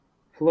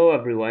Hello,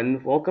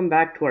 everyone. Welcome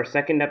back to our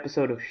second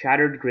episode of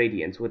Shattered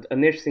Gradients with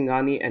Anish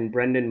Singhani and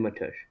Brendan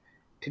Matush.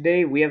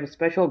 Today, we have a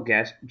special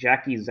guest,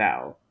 Jackie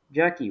Zhao.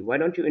 Jackie, why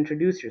don't you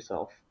introduce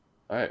yourself?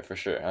 All right, for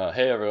sure.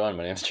 Hey everyone,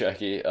 my name's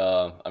Jackie.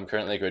 I'm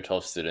currently a grade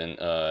 12 student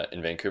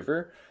in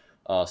Vancouver.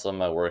 Some of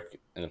my work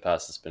in the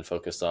past has been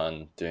focused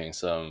on doing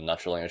some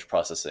natural language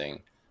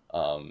processing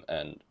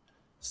and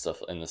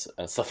stuff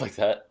like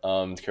that.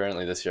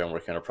 Currently, this year, I'm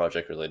working on a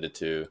project related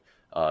to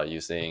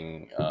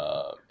using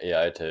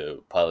AI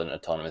to pilot an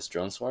autonomous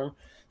drone swarm.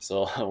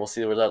 So we'll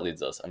see where that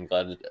leads us.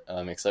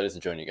 I'm excited to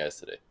join you guys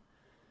today.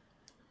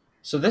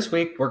 So, this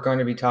week we're going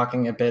to be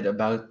talking a bit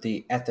about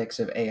the ethics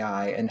of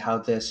AI and how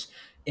this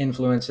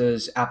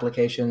influences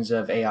applications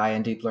of AI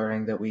and deep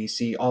learning that we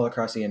see all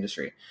across the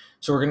industry.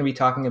 So, we're going to be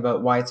talking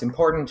about why it's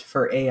important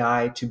for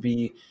AI to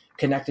be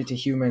connected to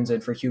humans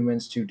and for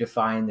humans to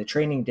define the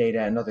training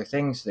data and other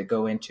things that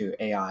go into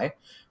AI.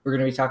 We're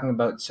going to be talking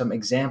about some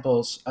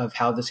examples of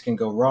how this can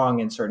go wrong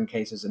in certain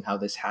cases and how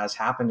this has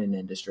happened in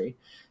industry.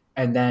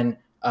 And then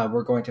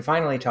we're going to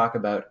finally talk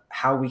about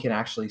how we can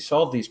actually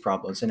solve these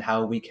problems and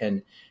how we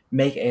can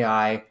make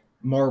AI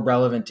more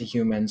relevant to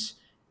humans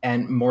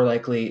and more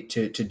likely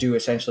to do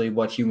essentially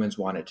what humans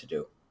want it to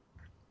do.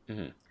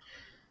 hmm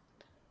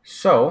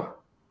So,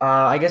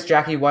 I guess,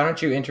 Jackie, why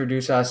don't you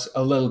introduce us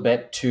a little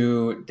bit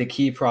to the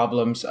key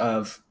problems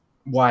of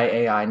why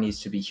AI needs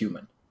to be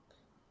human?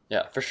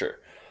 Yeah, for sure.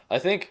 I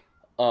think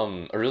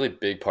a really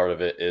big part of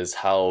it is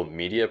how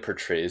media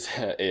portrays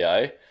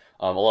AI.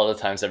 A lot of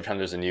the times, every time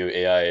there's a new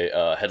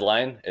AI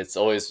headline, it's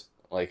always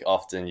like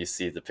often you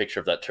see the picture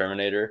of that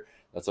Terminator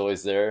that's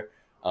always there.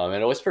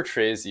 It always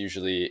portrays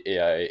usually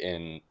AI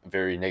in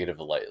very negative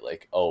light,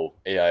 like, oh,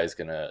 AI is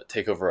gonna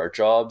take over our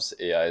jobs,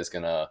 AI is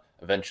gonna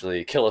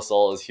eventually kill us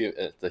all as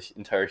the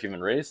entire human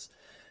race.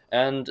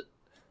 And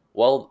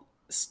while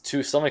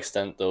to some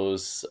extent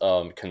those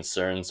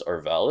concerns are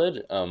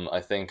valid,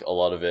 I think a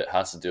lot of it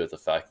has to do with the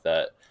fact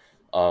that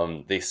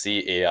they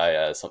see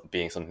AI as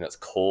being something that's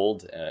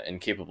cold,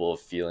 incapable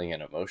of feeling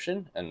and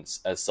emotion, and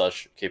as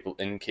such,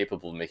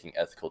 incapable of making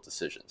ethical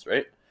decisions,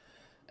 right?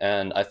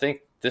 And I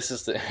think this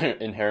is the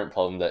inherent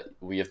problem that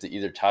we have to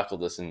either tackle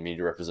this in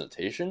media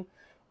representation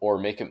or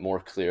make it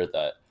more clear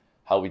that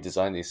how we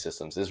design these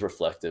systems is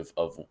reflective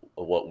of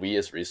what we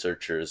as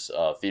researchers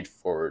feed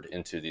forward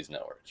into these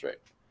networks, right?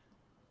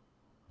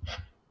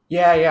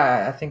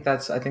 Yeah, I think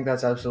that's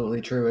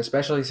absolutely true,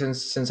 especially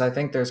since I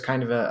think there's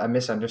kind of a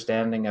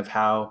misunderstanding of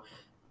how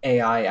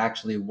AI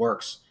actually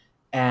works,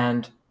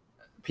 and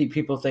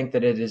people think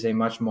that it is a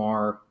much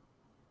more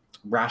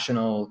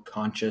rational,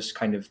 conscious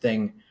kind of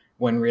thing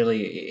when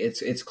really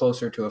it's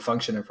closer to a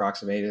function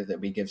approximator that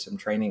we give some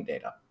training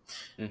data.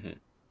 hmm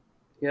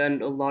Yeah,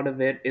 and a lot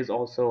of it is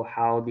also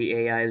how the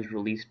AI is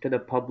released to the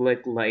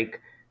public.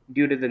 Like,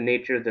 due to the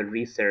nature of the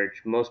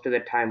research, most of the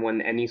time when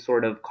any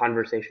sort of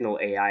conversational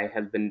AI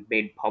has been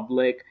made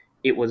public,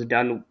 it was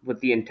done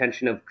with the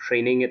intention of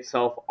training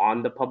itself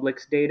on the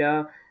public's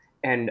data.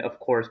 And of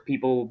course,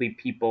 people will be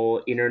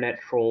people,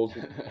 internet trolls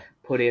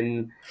put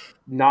in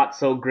not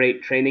so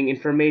great training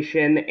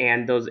information,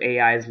 and those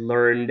AIs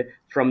learned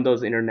from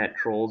those internet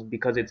trolls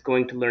because it's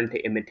going to learn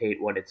to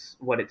imitate what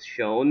it's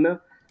shown,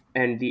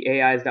 and the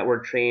AIs that were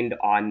trained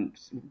on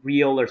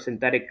real or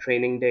synthetic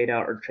training data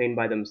or trained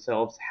by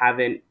themselves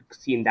haven't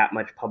seen that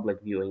much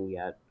public viewing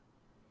yet.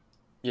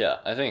 Yeah,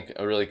 I think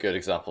a really good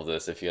example of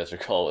this, if you guys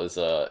recall, is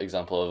a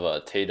example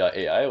of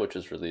Tay.ai, which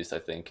was released, I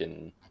think,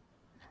 in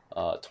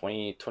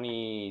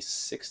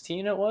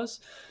 2016 it was,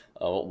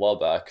 a while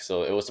back.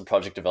 So it was a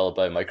project developed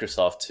by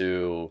Microsoft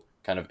to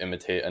kind of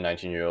imitate a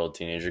 19-year-old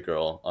teenager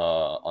girl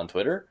on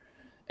Twitter.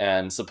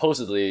 And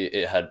supposedly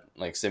it had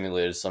like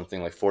simulated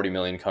something like 40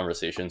 million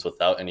conversations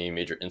without any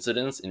major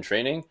incidents in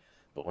training.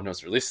 But when it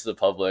was released to the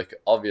public,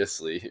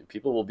 obviously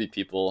people will be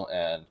people,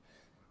 and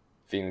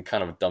being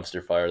kind of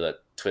dumpster fire that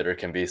Twitter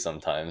can be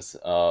sometimes.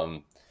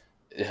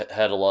 It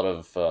had a lot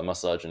of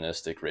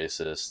misogynistic,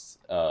 racist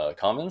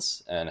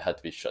comments, and had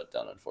to be shut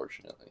down,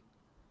 unfortunately.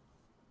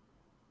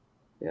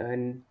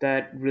 And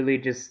that really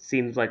just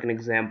seems like an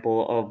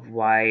example of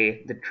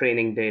why the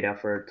training data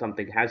for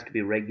something has to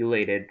be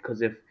regulated.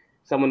 Because if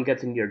someone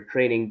gets in your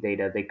training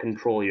data, they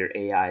control your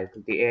AI.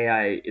 Because the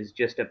AI is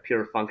just a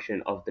pure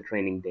function of the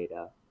training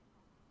data.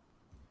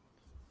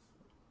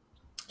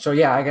 So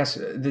yeah, I guess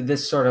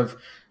this sort of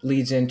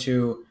leads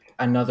into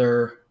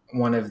another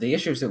one of the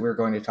issues that we're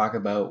going to talk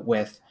about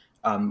with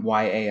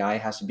why AI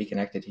has to be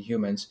connected to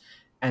humans,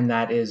 and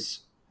that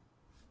is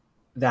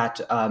that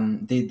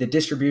the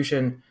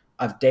distribution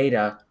of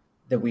data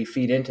that we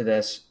feed into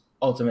this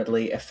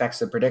ultimately affects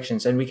the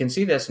predictions. And we can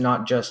see this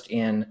not just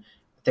in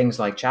things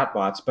like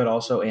chatbots, but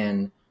also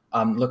in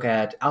look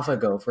at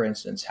AlphaGo, for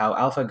instance, how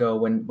AlphaGo,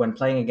 when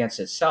playing against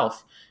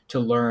itself to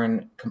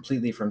learn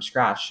completely from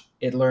scratch,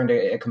 it learned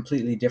a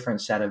completely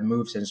different set of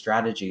moves and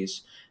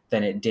strategies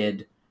than it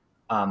did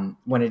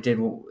when it did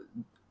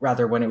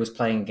rather when it was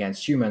playing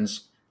against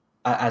humans,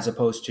 as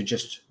opposed to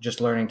just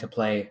learning to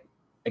play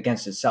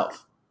against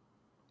itself.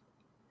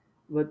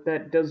 But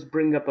that does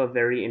bring up a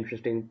very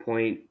interesting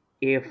point.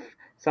 If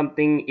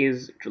something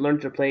is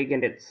learns to play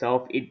against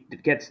itself,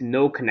 it gets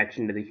no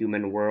connection to the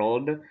human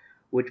world,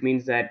 which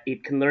means that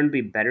it can learn to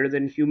be better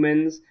than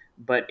humans.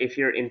 But if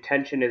your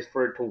intention is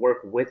for it to work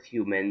with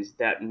humans,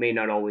 that may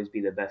not always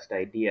be the best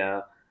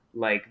idea.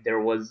 Like there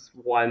was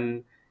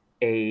one,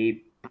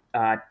 a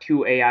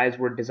two AIs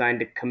were designed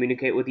to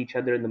communicate with each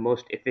other in the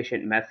most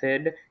efficient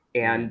method,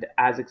 Mm, and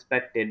as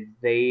expected,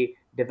 they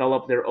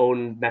developed their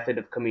own method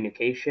of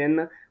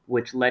communication,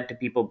 which led to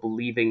people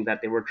believing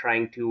that they were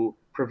trying to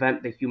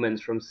prevent the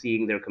humans from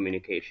seeing their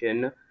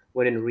communication,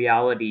 when in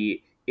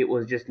reality, it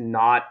was just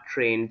not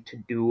trained to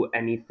do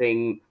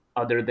anything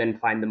other than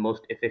find the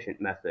most efficient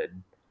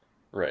method.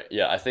 right.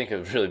 Yeah, I think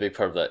a really big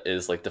part of that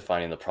is like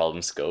defining the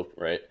problem scope,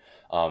 right?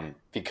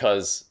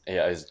 Because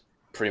AI is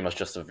pretty much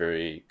just a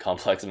very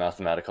complex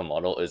mathematical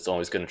model. It's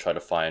always going to try to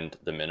find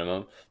the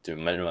minimum to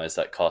minimize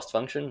that cost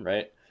function,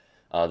 right?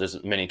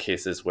 There's many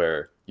cases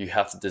where you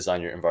have to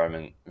design your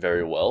environment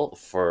very well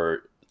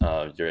for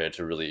your AI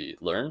to really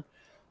learn.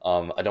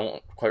 I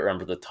don't quite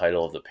remember the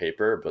title of the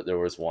paper, but there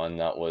was one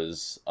that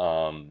was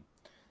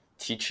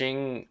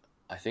teaching.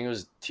 I think it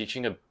was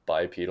teaching a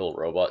bipedal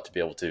robot to be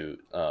able to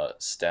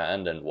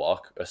stand and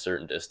walk a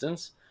certain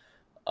distance.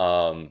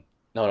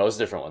 No, it was a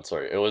different one.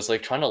 Sorry, it was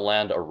like trying to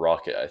land a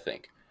rocket, I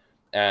think.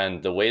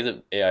 And the way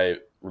that AI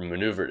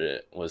maneuvered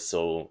it was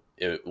so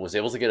it was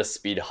able to get a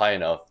speed high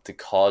enough to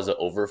cause an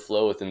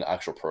overflow within the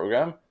actual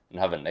program and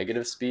have a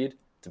negative speed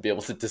to be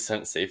able to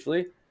descend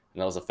safely.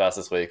 And that was the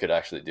fastest way it could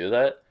actually do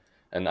that.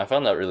 And I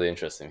found that really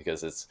interesting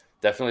because it's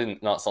definitely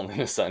not something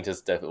the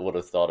scientists definitely would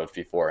have thought of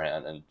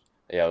beforehand. And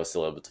AI was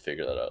still able to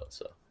figure that out.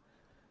 So,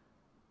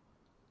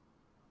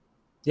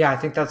 Yeah, I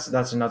think that's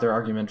another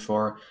argument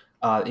for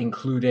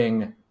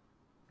including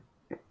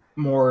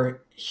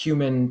more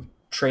human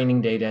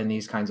training data in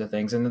these kinds of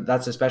things, and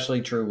that's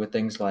especially true with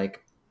things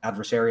like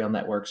adversarial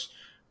networks,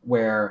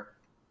 where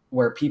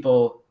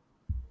people,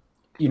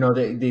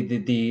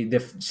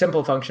 the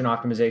simple function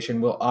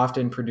optimization will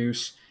often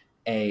produce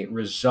a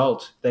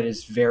result that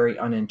is very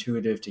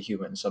unintuitive to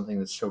humans, something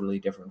that's totally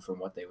different from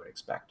what they would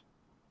expect.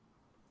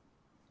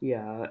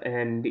 Yeah,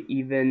 and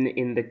even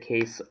in the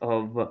case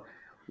of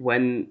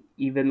when,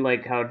 even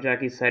like how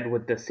Jackie said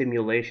with the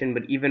simulation,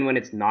 but even when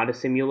it's not a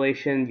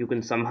simulation, you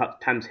can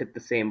sometimes hit the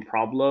same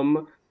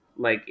problem.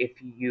 Like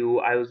if you,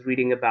 I was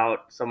reading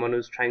about someone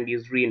who's trying to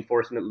use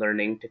reinforcement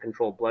learning to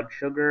control blood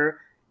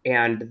sugar,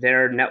 and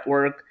their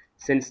network,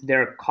 since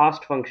their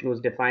cost function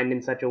was defined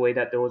in such a way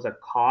that there was a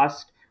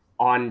cost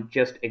on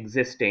just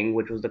existing,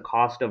 which was the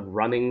cost of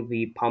running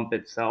the pump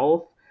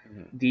itself,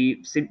 mhm.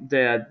 the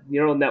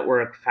neural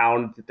network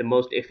found that the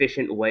most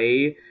efficient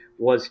way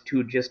was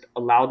to just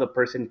allow the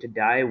person to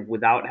die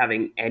without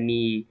having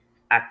any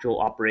actual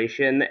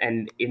operation,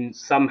 and in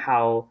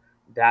somehow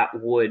that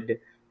would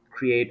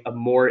create a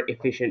more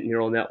efficient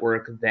neural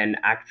network than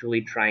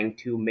actually trying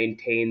to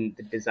maintain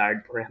the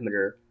desired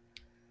parameter,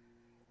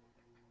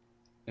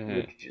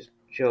 Mhm. which just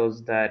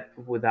shows that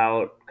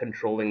without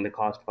controlling the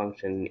cost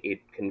function,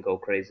 it can go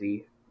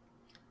crazy.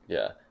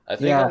 Yeah, I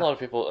think a Yeah, lot of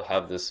people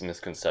have this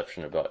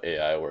misconception about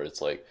AI where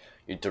it's like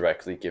you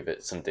directly give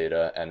it some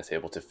data and it's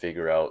able to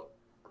figure out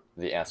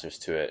the answers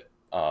to it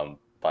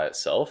by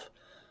itself.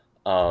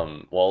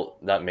 While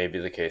that may be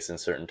the case in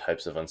certain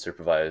types of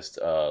unsupervised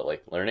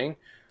like learning,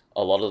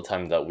 a lot of the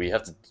time that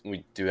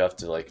we do have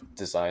to like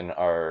design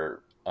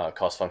our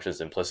cost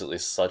functions implicitly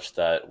such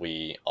that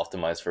we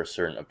optimize for a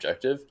certain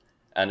objective,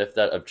 and if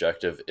that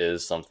objective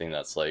is something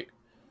that's like,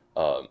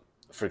 um,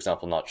 for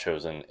example, not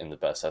chosen in the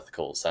best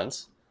ethical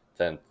sense,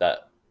 then that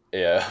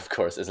AI of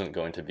course isn't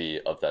going to be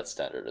of that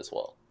standard as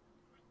well.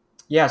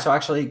 yeah. So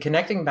actually,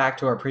 connecting back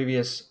to our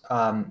previous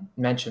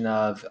mention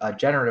of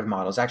generative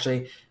models,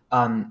 actually,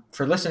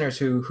 for listeners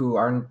who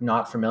are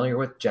not familiar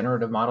with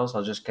generative models,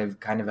 I'll just give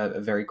kind of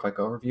a very quick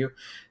overview.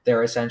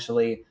 They're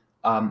essentially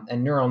a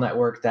neural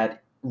network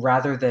that,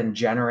 rather than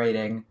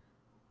generating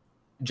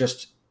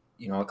just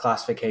a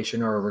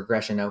classification or a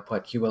regression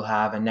output, you will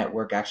have a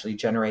network actually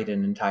generate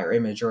an entire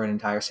image or an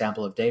entire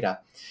sample of data,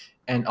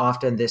 and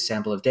often this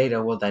sample of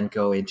data will then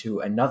go into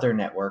another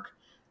network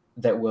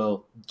that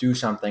will do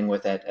something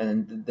with it,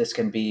 and this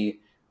can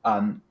be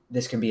an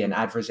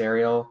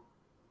adversarial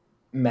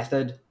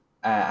method,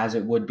 as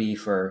it would be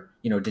for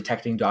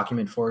detecting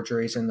document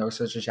forgeries and those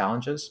sorts of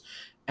challenges,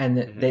 and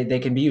Hmm. they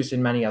can be used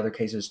in many other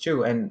cases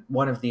too. And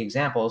one of the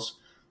examples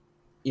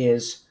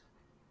is,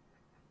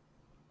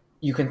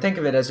 you can think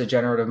of it as a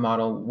generative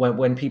model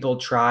when people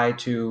try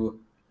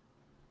to,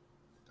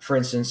 for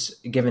instance,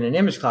 given an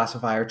image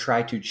classifier,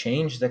 try to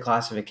change the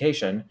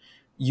classification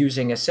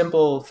using a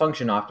simple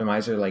function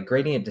optimizer like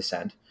gradient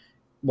descent,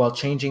 while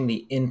changing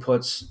the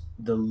inputs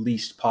the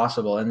least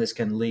possible, and this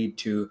can lead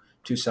to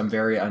some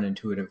very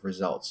unintuitive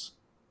results.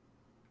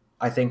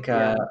 I think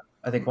Yeah,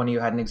 I think one of you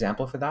had an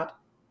example for that.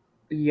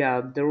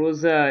 yeah, there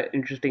was a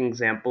interesting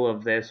example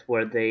of this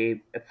where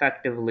they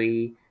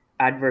effectively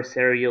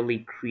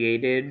adversarially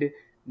created,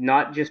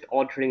 not just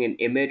altering an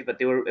image, but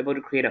they were able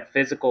to create a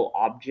physical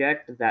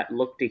object that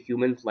looked to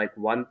humans like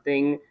one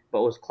thing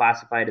but was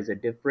classified as a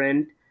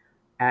different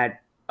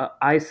at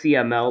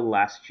ICML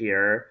last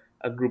year,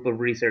 a group of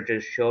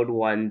researchers showed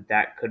one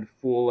that could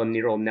fool a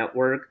neural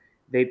network.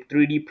 They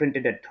 3D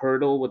printed a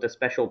turtle with a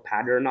special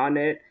pattern on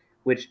it,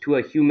 which to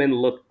a human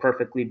looked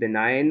perfectly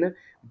benign,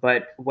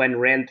 but when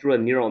ran through a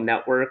neural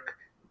network,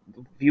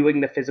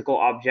 viewing the physical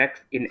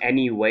object in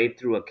any way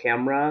through a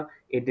camera,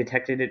 it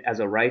detected it as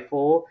a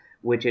rifle,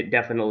 which it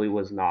definitely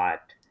was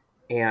not.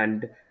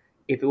 And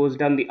if it was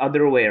done the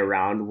other way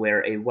around,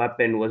 where a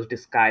weapon was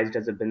disguised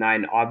as a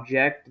benign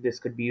object, this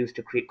could be used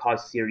to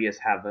cause serious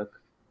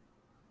havoc.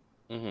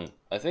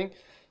 I think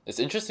it's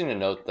interesting to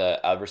note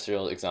that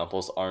adversarial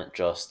examples aren't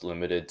just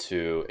limited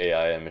to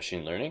AI and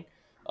machine learning.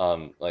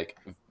 Like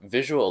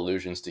visual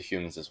allusions to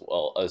humans as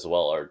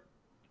well are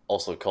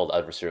also called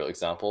adversarial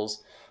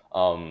examples,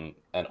 and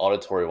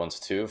auditory ones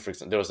too. For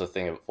example, there was a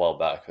thing a while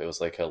back. It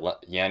was like a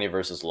Yanni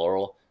versus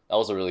Laurel. That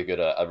was a really good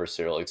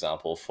adversarial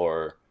example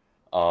for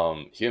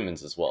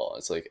humans as well.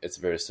 It's like it's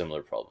a very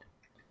similar problem.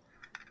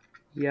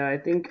 Yeah, I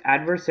think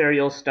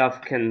adversarial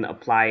stuff can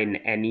apply in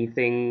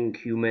anything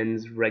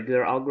humans'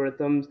 regular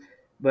algorithms,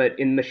 but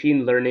in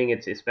machine learning,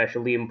 it's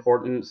especially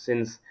important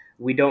since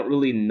we don't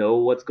really know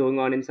what's going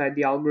on inside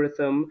the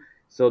algorithm.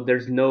 So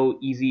there's no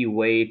easy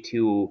way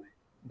to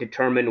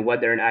determine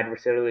whether an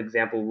adversarial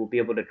example will be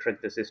able to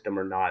trick the system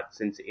or not,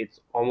 since it's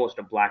almost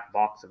a black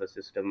box of a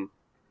system.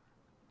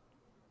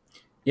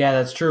 Yeah,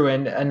 that's true.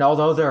 And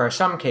although there are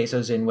some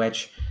cases in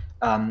which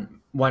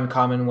one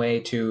common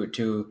way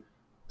to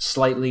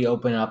slightly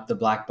open up the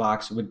black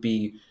box would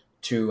be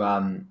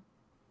to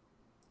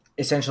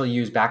essentially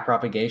use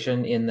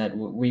backpropagation, in that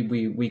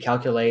we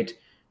calculate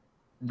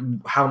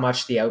how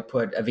much the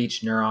output of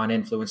each neuron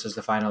influences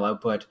the final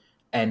output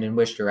and in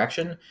which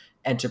direction,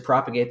 and to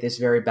propagate this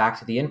very back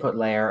to the input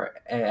layer,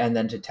 and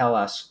then to tell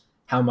us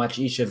how much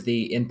each of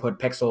the input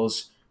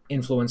pixels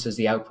influences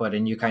the output.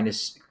 And you kind of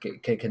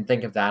can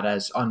think of that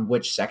as on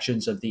which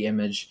sections of the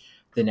image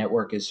the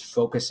network is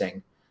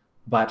focusing.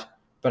 But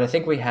I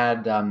think we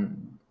had,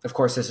 of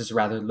course, this is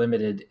rather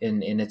limited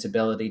in its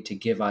ability to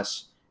give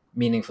us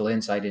meaningful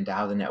insight into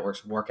how the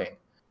network's working.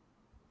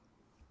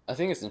 I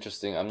think it's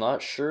interesting. I'm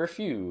not sure if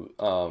you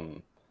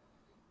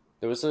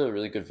there was a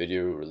really good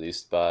video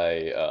released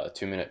by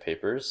 2 Minute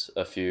Papers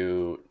I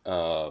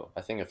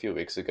think a few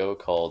weeks ago,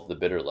 called "The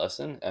Bitter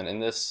Lesson," and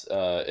in this,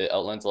 it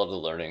outlines a lot of the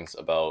learnings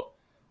about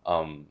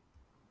um,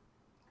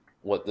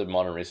 what the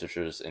modern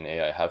researchers in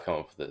AI have come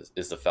up with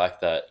is the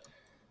fact that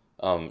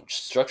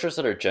structures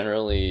that are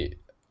generally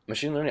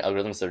machine learning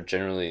algorithms that are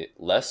generally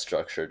less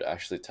structured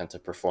actually tend to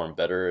perform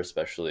better,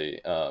 especially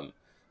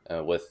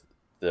with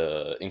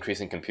the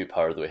increasing compute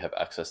power that we have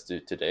access to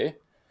today.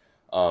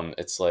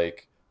 It's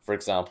like, for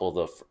example,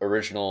 the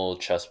original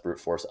chess brute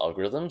force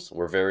algorithms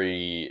were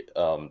very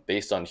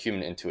based on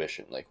human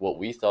intuition, like what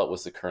we thought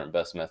was the current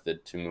best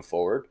method to move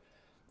forward.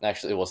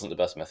 Actually, it wasn't the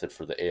best method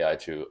for the AI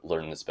to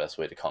learn its best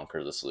way to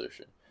conquer the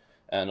solution.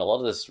 And a lot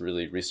of this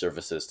really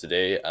resurfaces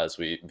today as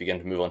we begin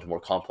to move on to more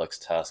complex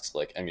tasks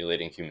like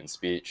emulating human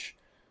speech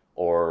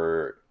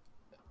or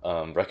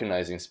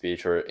recognizing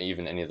speech or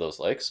even any of those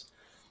likes.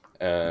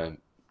 Uh,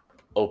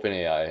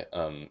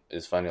 OpenAI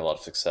is finding a lot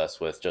of success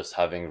with just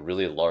having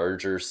really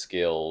larger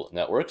scale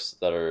networks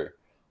that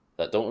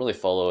don't really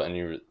follow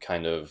any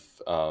kind of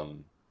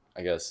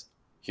I guess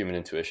human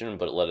intuition,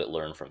 but let it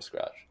learn from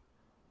scratch.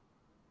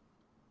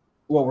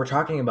 What we're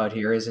talking about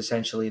here is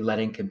essentially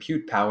letting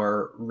compute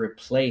power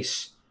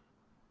replace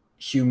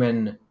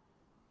human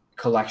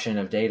collection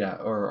of data,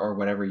 or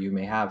whatever you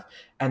may have.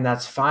 And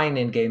that's fine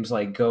in games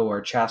like Go or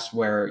chess,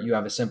 where you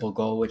have a simple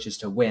goal, which is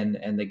to win,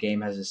 and the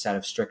game has a set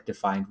of strict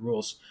defined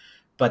rules.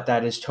 But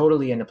that is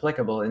totally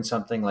inapplicable in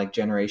something like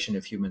generation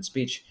of human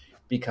speech,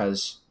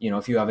 because,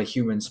 if you have a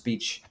human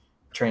speech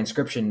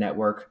transcription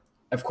network,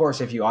 of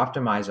course, if you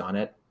optimize on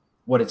it,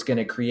 what it's going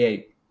to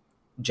create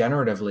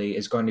generatively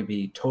is going to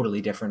be totally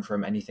different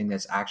from anything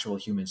that's actual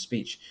human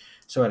speech.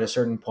 So at a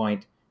certain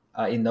point,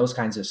 in those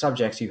kinds of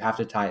subjects, you have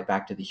to tie it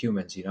back to the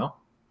humans.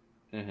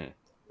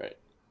 Right.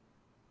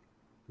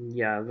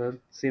 Yeah, that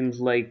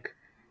seems like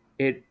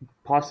it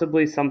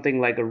possibly something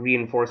like a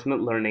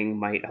reinforcement learning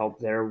might help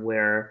there,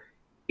 where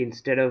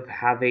instead of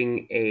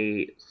having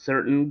a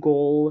certain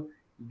goal,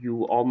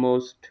 you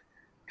almost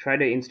try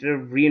to, instead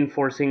of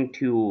reinforcing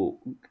to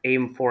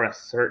aim for a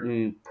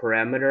certain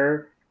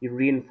parameter, you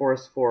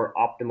reinforce for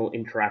optimal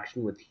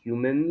interaction with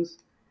humans.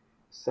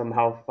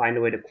 Somehow find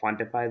a way to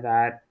quantify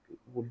that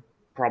would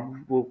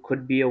probably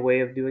could be a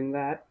way of doing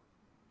that.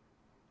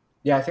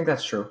 Yeah, I think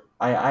that's true.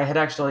 I had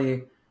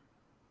actually,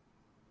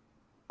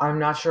 I'm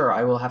not sure.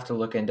 I will have to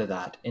look into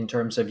that in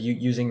terms of you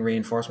using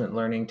reinforcement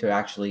learning to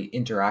actually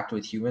interact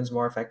with humans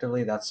more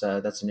effectively. That's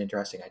an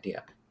interesting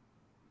idea.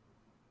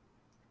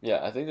 Yeah,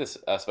 I think this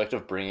aspect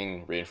of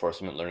bringing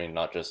reinforcement learning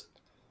not just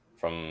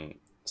from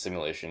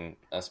simulation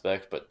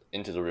aspect but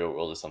into the real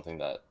world is something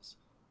that's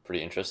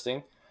pretty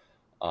interesting.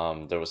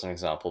 There was an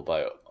example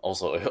by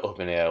also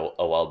OpenAI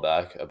a while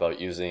back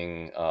about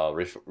using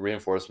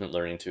reinforcement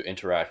learning to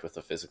interact with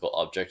a physical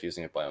object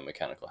using a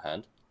biomechanical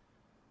hand.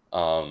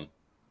 Um,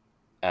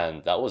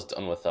 and that was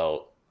done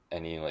without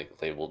any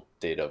like labeled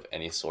data of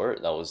any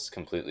sort. That was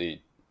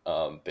completely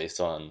based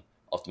on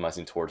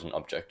optimizing towards an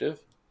objective.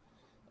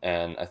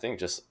 And I think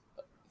just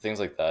things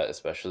like that,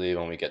 especially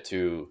when we get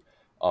to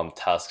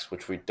tasks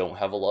which we don't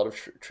have a lot of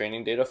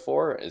training data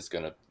for, is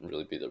going to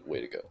really be the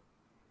way to go.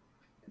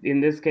 In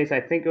this case,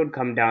 I think it would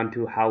come down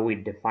to how we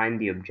define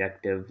the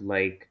objective.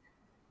 Like,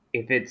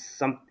 if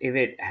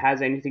it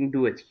has anything to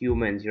do with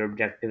humans, your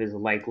objective is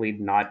likely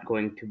not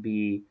going to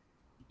be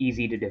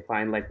easy to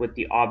define. Like with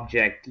the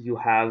object, you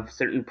have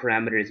certain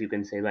parameters you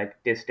can say,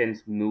 like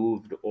distance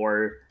moved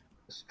or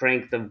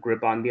strength of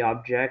grip on the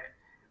object.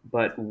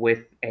 But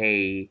with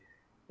a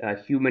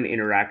human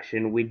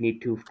interaction, we'd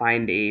need to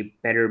find a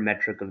better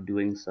metric of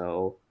doing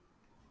so,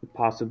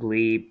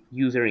 possibly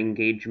user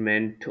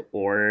engagement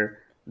or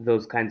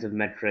those kinds of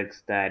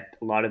metrics that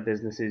a lot of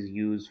businesses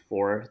use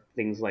for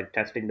things like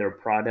testing their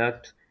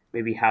product.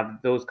 Maybe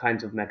have those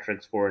kinds of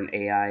metrics for an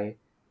AI.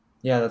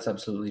 Yeah, that's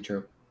absolutely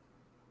true.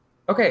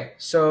 Okay,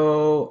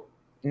 so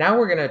now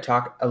we're going to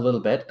talk a little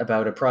bit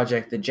about a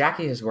project that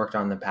Jackie has worked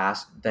on in the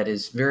past that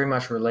is very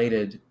much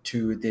related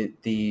to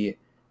the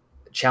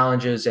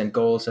challenges and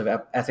goals of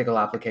ethical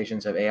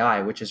applications of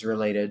AI, which is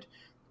related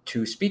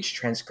to speech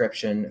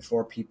transcription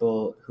for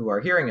people who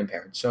are hearing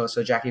impaired. So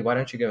Jackie, why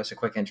don't you give us a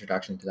quick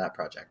introduction to that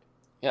project?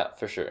 Yeah,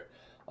 for sure.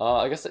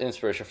 I guess the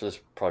inspiration for this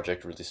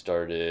project really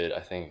started, I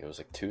think it was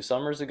like 2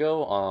 summers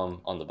ago,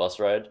 on the bus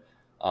ride.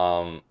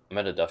 I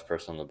met a deaf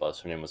person on the bus.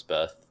 Her name was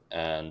Beth,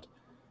 and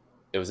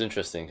it was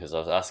interesting because I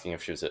was asking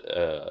if she was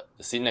the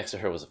seat next to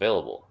her was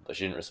available, but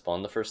she didn't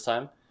respond the first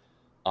time.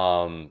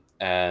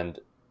 And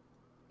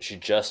she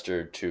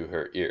gestured to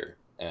her ear,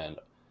 and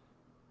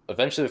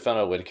eventually we found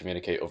out a way to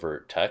communicate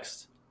over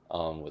text,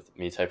 with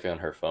me typing on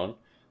her phone.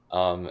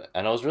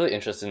 And I was really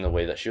interested in the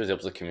way that she was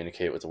able to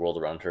communicate with the world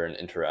around her and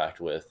interact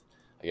with,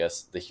 I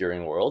guess, the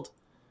hearing world.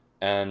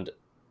 And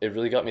it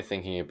really got me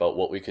thinking about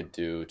what we could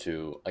do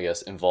to, I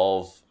guess,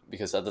 involve,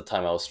 because at the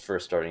time I was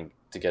first starting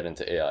to get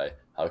into AI,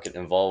 how I could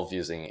involve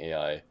using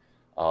AI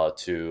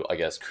to, I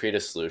guess, create a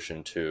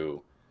solution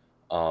to,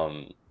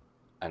 um,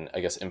 and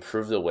I guess,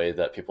 improve the way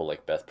that people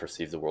like Beth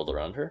perceive the world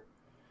around her.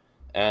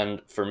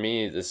 And for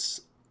me,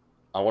 this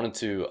I wanted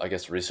to, I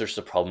guess, research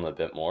the problem a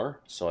bit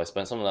more. So I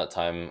spent some of that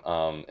time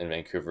in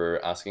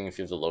Vancouver asking a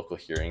few of the local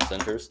hearing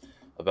centers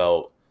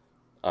about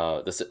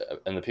this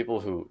and the people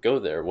who go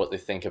there, what they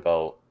think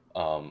about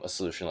a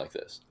solution like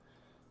this.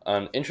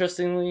 And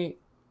interestingly,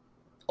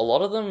 a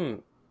lot of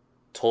them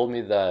told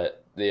me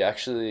that they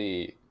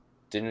actually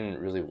didn't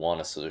really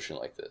want a solution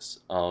like this,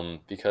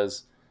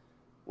 because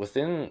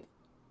within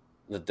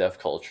the deaf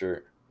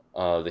culture,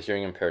 the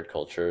hearing impaired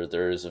culture,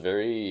 there is a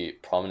very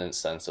prominent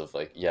sense of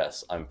like,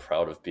 yes, I'm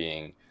proud of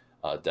being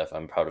deaf.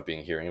 I'm proud of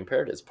being hearing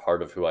impaired. It's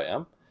part of who I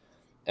am,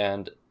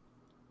 and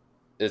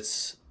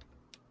it's,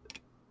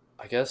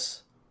 I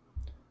guess,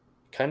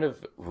 kind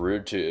of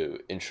rude to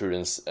intrude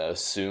and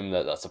assume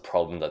that that's a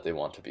problem that they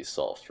want to be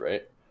solved,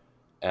 right?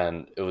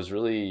 And it was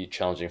really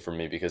challenging for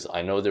me because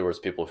I know there was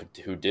people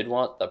who did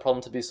want that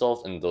problem to be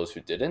solved and those who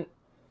didn't.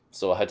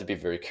 So I had to be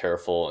very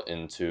careful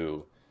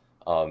into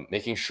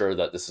making sure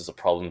that this is a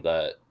problem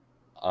that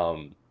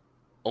um,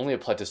 only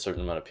applied to a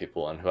certain amount of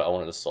people and who I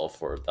wanted to solve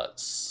for that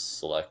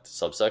select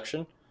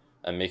subsection,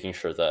 and making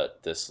sure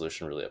that this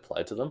solution really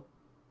applied to them.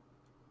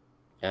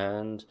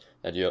 And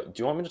do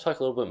you want me to talk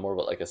a little bit more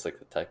about, I guess, like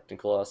the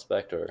technical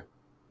aspect, or?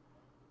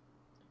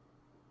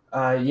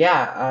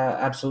 Yeah,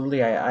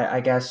 absolutely. I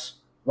guess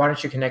why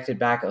don't you connect it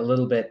back a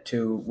little bit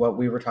to what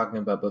we were talking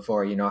about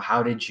before? You know,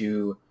 how did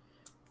you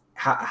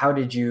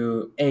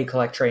a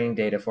collect training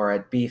data for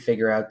it, b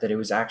figure out that it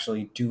was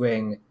actually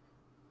doing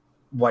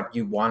what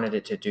you wanted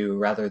it to do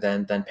rather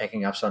than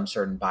picking up some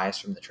certain bias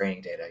from the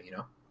training data? You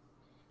know.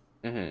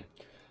 Hmm.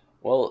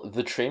 Well,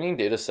 the training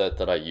data set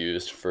that I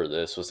used for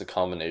this was a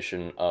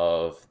combination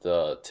of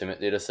the Timmit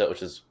data set,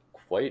 which is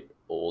quite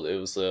old. It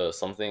was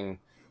something,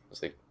 it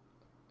was like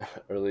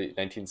early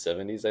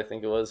 1970s, I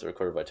think it was,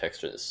 recorded by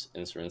Texas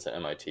Instruments at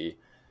MIT.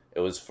 It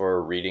was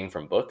for reading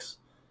from books.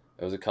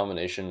 It was a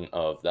combination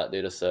of that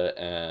data set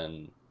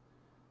and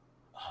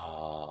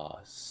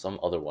some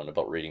other one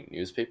about reading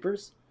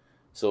newspapers.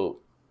 So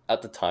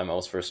at the time, I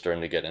was first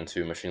starting to get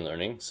into machine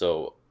learning.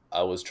 So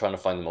I was trying to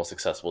find the most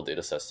accessible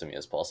data sets to me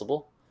as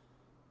possible.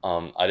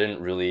 I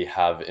didn't really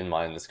have in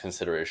mind this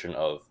consideration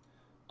of,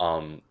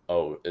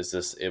 oh, is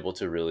this able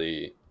to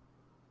really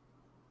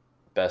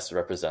best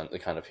represent the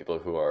kind of people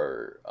who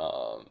are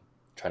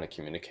trying to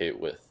communicate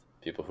with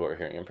people who are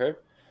hearing impaired?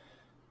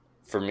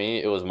 For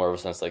me, it was more of a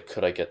sense like,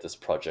 could I get this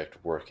project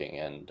working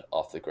and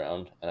off the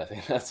ground? And I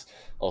think that's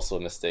also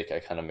a mistake I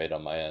kind of made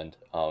on my end,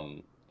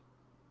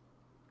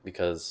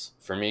 because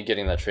for me,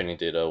 getting that training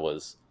data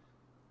was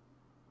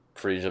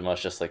pretty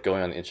much just like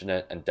going on the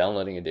internet and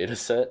downloading a data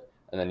set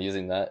and then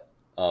using that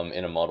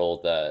in a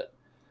model that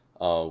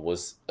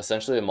was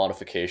essentially a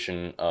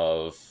modification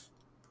of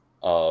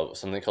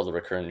something called the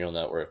recurrent neural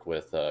network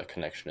with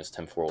connectionist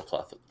temporal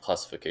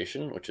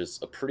classification, which is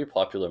a pretty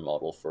popular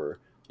model for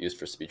used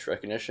for speech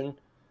recognition.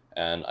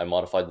 And I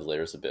modified the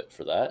layers a bit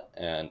for that,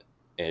 and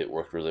it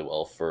worked really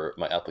well for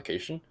my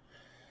application.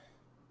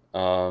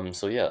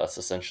 So yeah, that's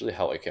essentially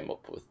how I came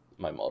up with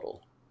my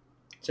model.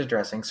 It's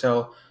interesting.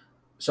 So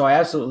I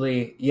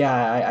absolutely,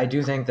 yeah, I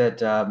do think that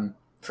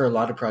for a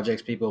lot of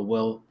projects, people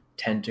will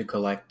tend to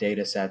collect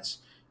data sets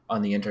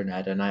on the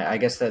internet, and I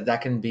guess that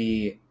that can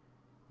be,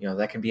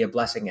 that can be a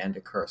blessing and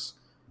a curse.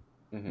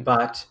 Hmm.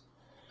 But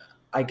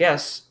I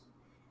guess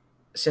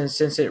since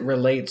it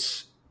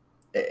relates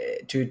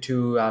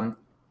to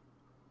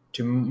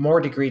more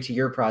degree to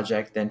your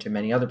project than to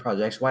many other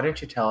projects, why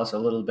don't you tell us a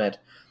little bit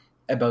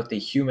about the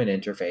human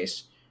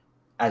interface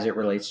as it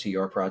relates to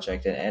your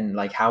project, and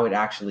like how it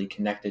actually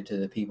connected to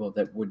the people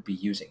that would be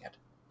using it?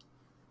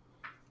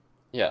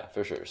 Yeah,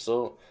 for sure.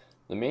 So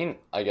the main,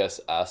 I guess,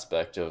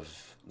 aspect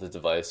of the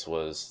device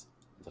was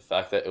the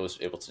fact that it was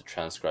able to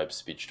transcribe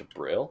speech to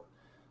Braille.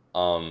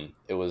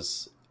 It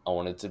was I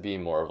wanted to be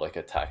more of like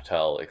a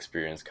tactile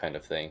experience kind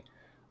of thing,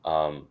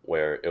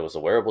 where it was a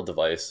wearable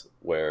device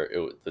where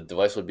the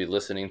device would be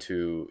listening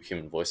to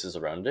human voices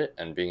around it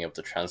and being able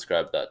to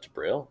transcribe that to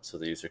Braille, so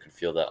the user could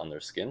feel that on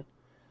their skin.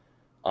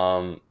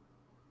 Um,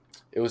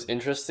 it was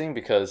interesting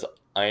because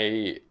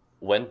I,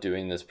 when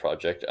doing this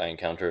project, I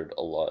encountered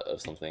a lot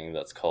of something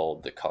that's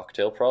called the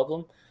cocktail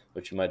problem,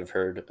 which you might have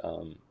heard,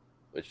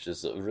 which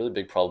is a really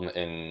big problem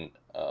in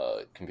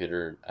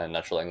computer and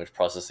natural language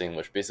processing,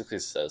 which basically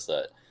says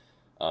that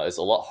it's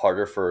a lot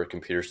harder for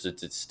computers to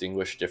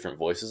distinguish different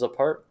voices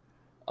apart,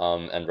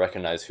 and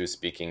recognize who's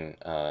speaking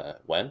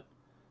when.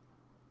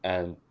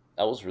 And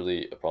that was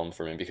really a problem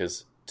for me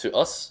because to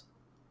us,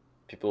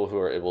 people who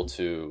are able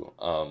to,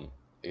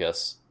 I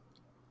guess,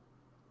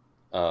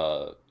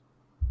 uh,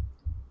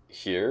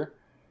 hear,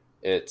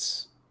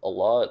 it's a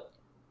lot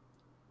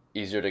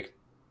easier to,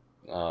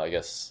 I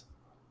guess,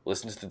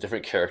 listen to the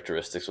different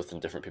characteristics within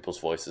different people's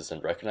voices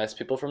and recognize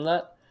people from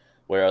that.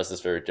 Whereas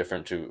it's very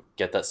different to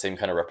get that same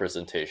kind of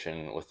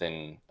representation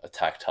within a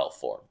tactile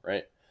form,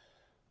 right?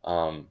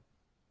 Um,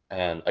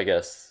 and I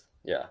guess,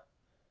 yeah.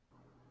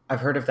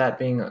 I've heard of that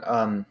being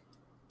a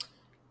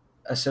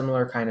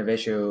similar kind of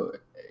issue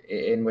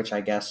in which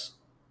I guess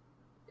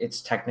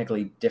it's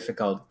technically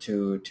difficult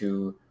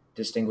to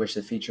distinguish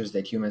the features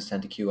that humans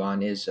tend to cue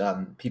on is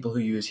people who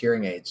use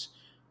hearing aids.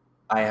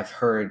 I have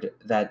heard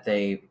that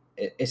they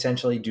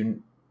essentially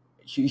do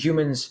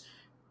humans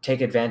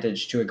take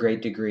advantage to a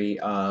great degree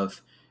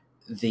of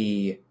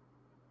the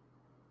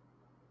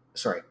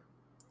sorry,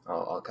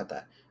 I'll cut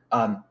that.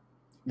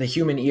 The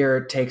human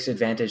ear takes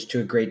advantage to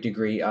a great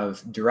degree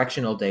of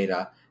directional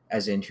data,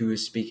 as in who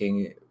is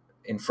speaking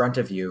in front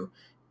of you,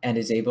 and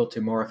is able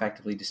to more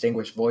effectively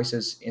distinguish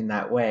voices in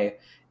that way.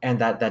 And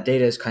that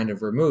data is kind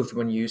of removed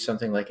when you use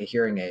something like a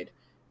hearing aid,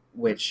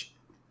 which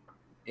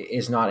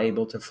is not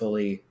able to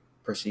fully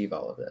perceive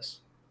all of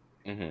this.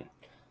 Hmm.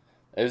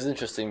 It was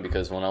interesting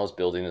because when I was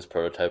building this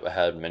prototype, I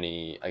had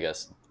many, I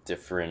guess,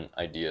 different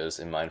ideas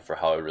in mind for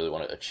how I really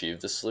want to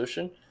achieve this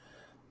solution.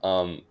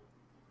 Um,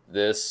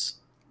 this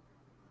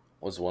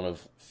was one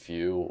of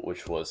few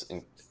which was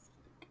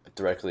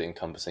directly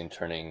encompassing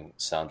turning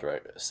sound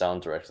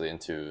directly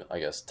into, I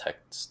guess,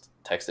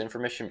 text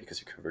information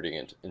because you're converting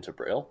it into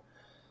Braille.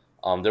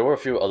 There were a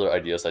few other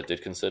ideas I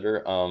did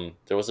consider.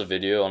 There was a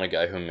video on a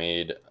guy who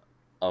made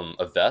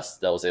a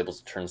vest that was able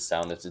to turn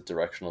sound into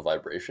directional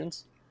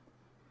vibrations.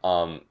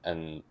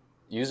 And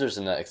users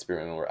in that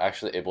experiment were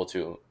actually able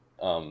to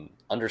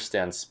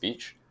understand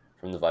speech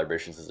from the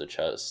vibrations of the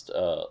chest,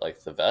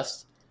 like the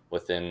vest,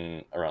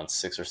 within around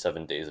 6 or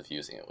 7 days of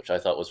using it, which I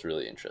thought was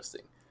really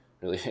interesting.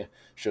 Really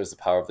shows the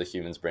power of the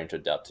human's brain to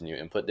adapt to new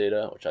input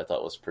data, which I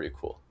thought was pretty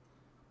cool.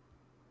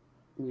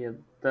 Yeah,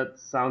 that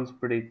sounds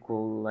pretty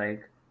cool.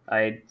 Like,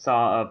 I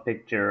saw a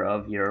picture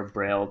of your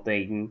Braille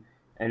thing,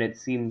 and it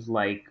seems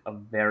like a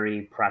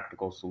very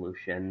practical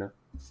solution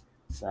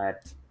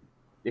that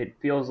it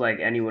feels like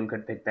anyone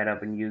could pick that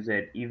up and use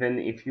it. Even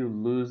if you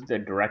lose the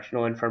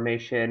directional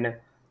information,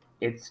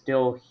 it's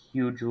still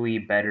hugely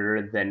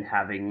better than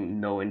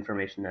having no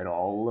information at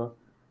all.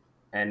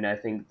 And I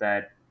think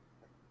that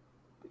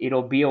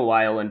it'll be a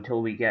while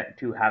until we get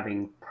to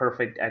having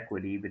perfect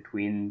equity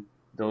between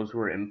those who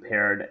are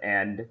impaired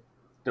and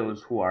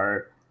those who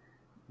are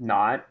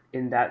not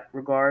in that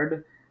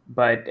regard.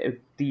 But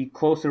the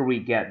closer we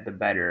get, the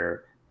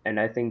better. And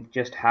I think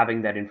just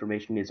having that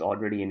information is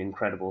already an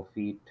incredible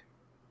feat.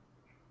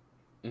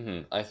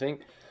 I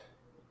think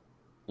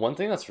one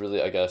thing that's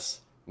really, I guess,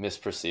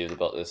 misperceived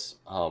about this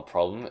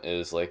problem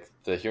is like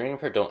the hearing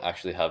impaired don't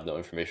actually have no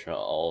information at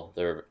all.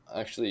 They're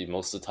actually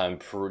most of the time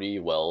pretty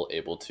well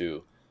able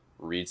to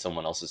read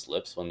someone else's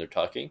lips when they're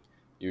talking,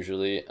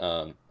 usually.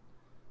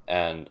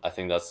 And I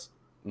think that's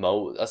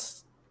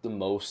the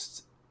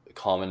most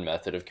common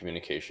method of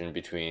communication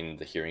between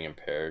the hearing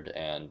impaired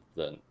and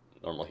the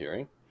normal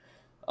hearing,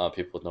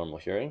 people with normal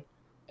hearing.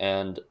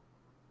 And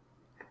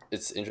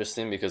it's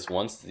interesting because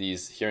once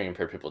these hearing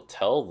impaired people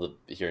tell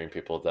the hearing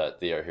people that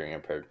they are hearing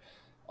impaired,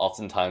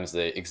 oftentimes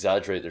they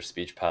exaggerate their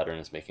speech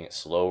patterns, making it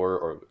slower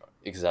or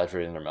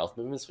exaggerating their mouth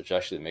movements, which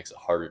actually makes it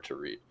harder to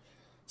read.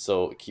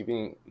 So,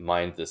 keeping in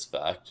mind this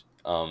fact,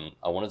 I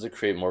wanted to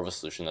create more of a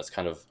solution that's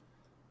kind of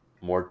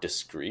more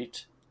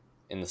discreet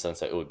in the sense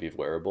that it would be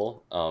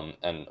wearable,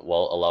 and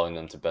while allowing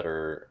them to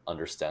better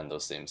understand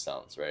those same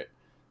sounds, right?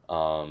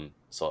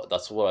 So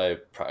that's what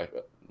I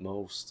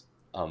most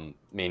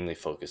mainly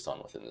focused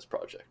on within this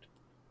project.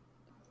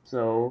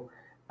 So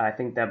I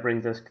think that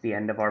brings us to the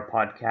end of our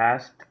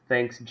podcast.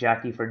 Thanks,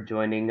 Jackie, for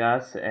joining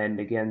us. And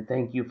again,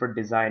 thank you for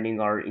designing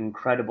our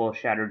incredible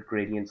Shattered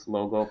Gradients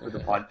logo for the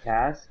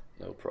podcast.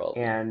 No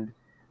problem. And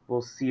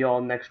we'll see you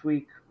all next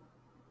week.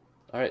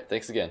 All right,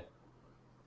 thanks again.